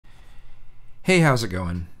Hey, how's it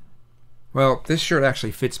going? Well, this shirt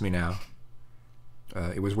actually fits me now.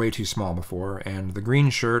 It was way too small before, and the green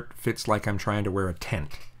shirt fits like I'm trying to wear a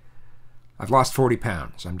tent. I've lost 40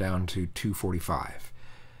 pounds. I'm down to 245.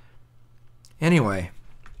 Anyway,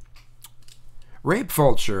 Rape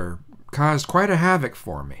Vulture caused quite a havoc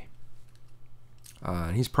for me.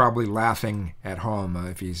 He's probably laughing at home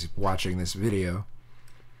if he's watching this video.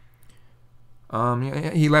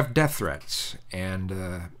 He left death threats,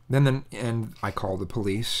 and then I called the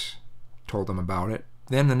police, told them about it.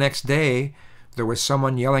 Then the next day, there was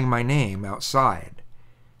someone yelling my name outside.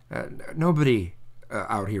 Nobody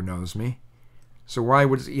out here knows me, so why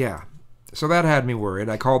would... Yeah, so that had me worried.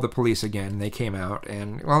 I called the police again. They came out,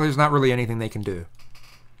 and, well, there's not really anything they can do.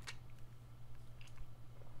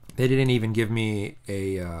 They didn't even give me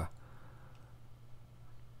a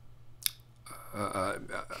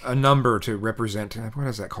number to represent. What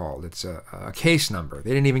is that called? It's a case number.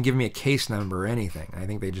 They didn't even give me a case number or anything. I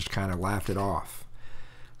think they just kind of laughed it off.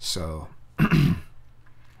 So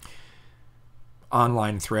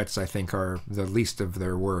online threats, I think, are the least of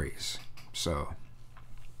their worries. So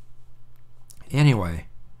anyway,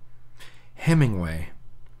 Hemingway.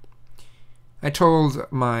 I told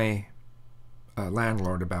my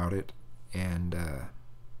landlord about it, and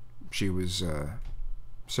she was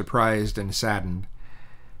surprised and saddened.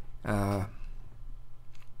 But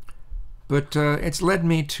it's led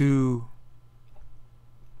me to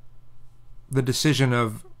the decision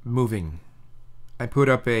of moving. I put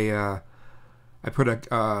up a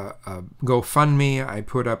GoFundMe. I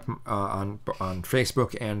put up on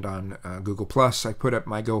Facebook and on Google+. I put up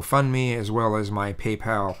my GoFundMe as well as my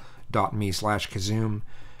PayPal.me/Kazoom.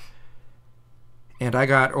 And I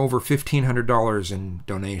got over $1,500 in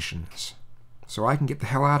donations. So I can get the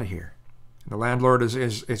hell out of here. The landlord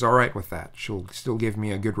is all right with that. She'll still give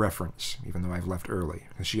me a good reference, even though I've left early,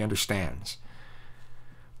 because she understands.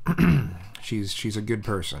 She's a good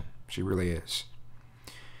person. She really is.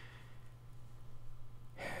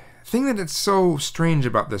 The thing that's so strange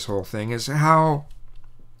about this whole thing is how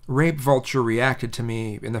Rape Vulture reacted to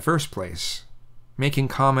me in the first place, making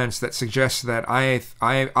comments that suggest that I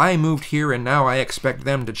moved here and now I expect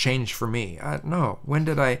them to change for me. No, when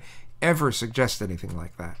did I ever suggest anything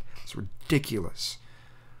like that? It's ridiculous.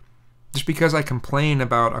 Just because I complain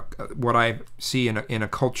about what I see in a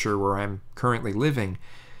culture where I'm currently living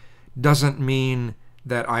doesn't mean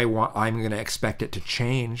that I'm going to expect it to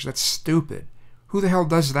change. That's stupid. Who the hell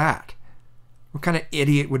does that? What kind of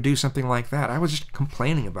idiot would do something like that? I was just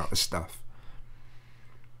complaining about this stuff.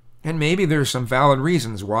 And maybe there's some valid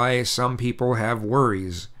reasons why some people have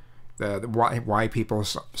worries. Why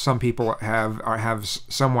some people have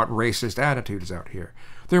somewhat racist attitudes out here.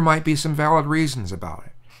 There might be some valid reasons about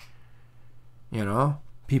it. You know,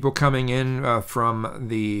 people coming in from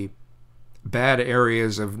the bad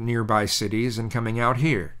areas of nearby cities and coming out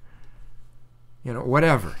here. You know,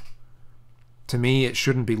 whatever. To me, it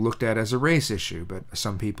shouldn't be looked at as a race issue, but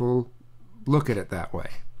some people look at it that way.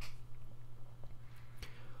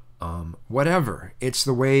 Whatever. It's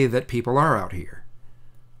the way that people are out here.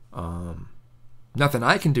 Nothing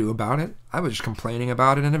I can do about it. I was just complaining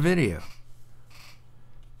about it in a video.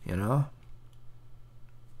 You know?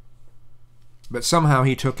 But somehow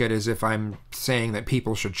he took it as if I'm saying that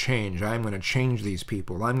people should change. I'm going to change these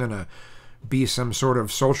people. I'm going to be some sort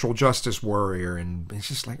of social justice warrior. And it's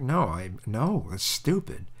just like, no, that's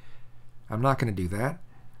stupid. I'm not going to do that.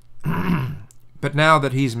 But now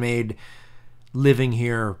that he's made living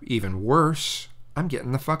here even worse, I'm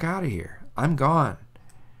getting the fuck out of here. I'm gone.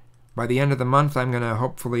 By the end of the month, I'm going to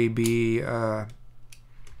hopefully be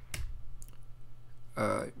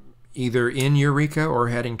either in Eureka or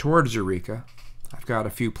heading towards Eureka. I've got a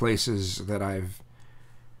few places that I've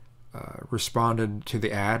responded to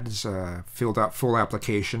the ads, filled out full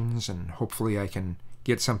applications, and hopefully I can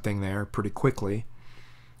get something there pretty quickly.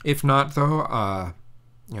 If not, though,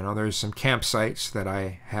 you know, there's some campsites that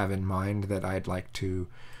I have in mind that I'd like to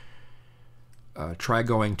try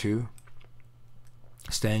going to,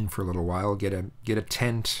 staying for a little while, get a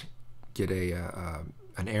tent, get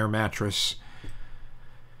an air mattress,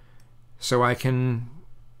 so I can,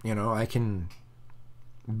 you know, I can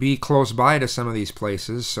be close by to some of these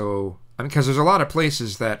places. So, I mean, because there's a lot of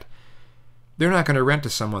places that they're not going to rent to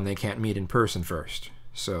someone they can't meet in person first.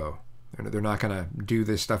 So they're not going to do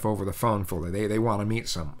this stuff over the phone fully. They want to meet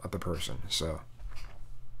the person. So,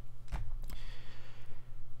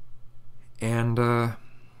 and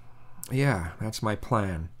yeah, that's my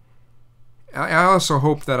plan. I also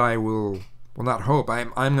hope that I will, well, not hope,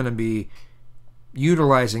 I'm going to be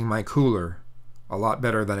utilizing my cooler a lot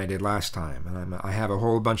better than I did last time. And I have a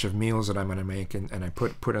whole bunch of meals that I'm going to make, and I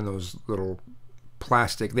put in those little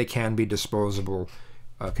plastic, they can be disposable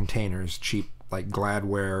containers, cheap, like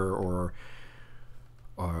Gladware or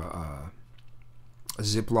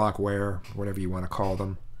Ziploc-ware, whatever you want to call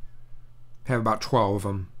them. Have about 12 of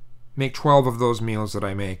them. Make 12 of those meals that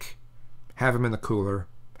I make. Have them in the cooler.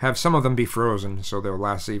 Have some of them be frozen so they'll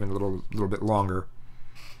last even a little bit longer.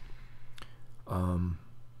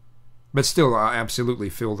 But still, I absolutely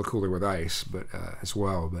fill the cooler with ice, but as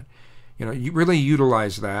well. But you know, you really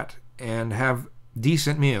utilize that and have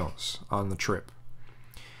decent meals on the trip.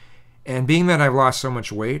 And being that I've lost so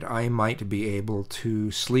much weight, I might be able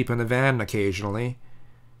to sleep in the van occasionally,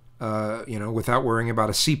 you know, without worrying about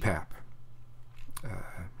a CPAP.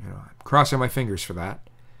 You know, I'm crossing my fingers for that.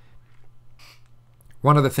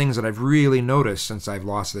 One of the things that I've really noticed since I've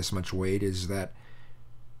lost this much weight is that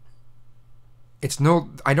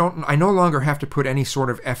I no longer have to put any sort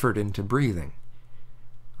of effort into breathing.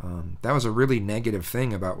 That was a really negative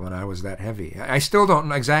thing about when I was that heavy. I still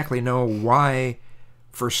don't exactly know why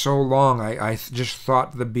for so long I just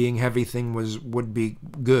thought the being heavy thing would be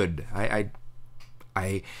good. I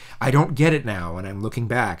don't get it now when I'm looking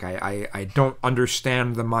back. I don't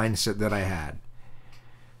understand the mindset that I had.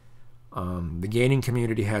 The gaining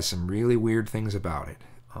community has some really weird things about it.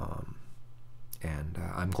 And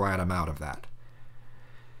I'm glad I'm out of that.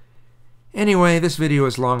 Anyway, this video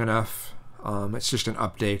is long enough. It's just an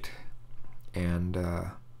update. And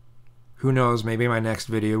who knows, maybe my next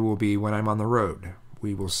video will be when I'm on the road.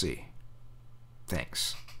 We will see.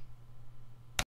 Thanks.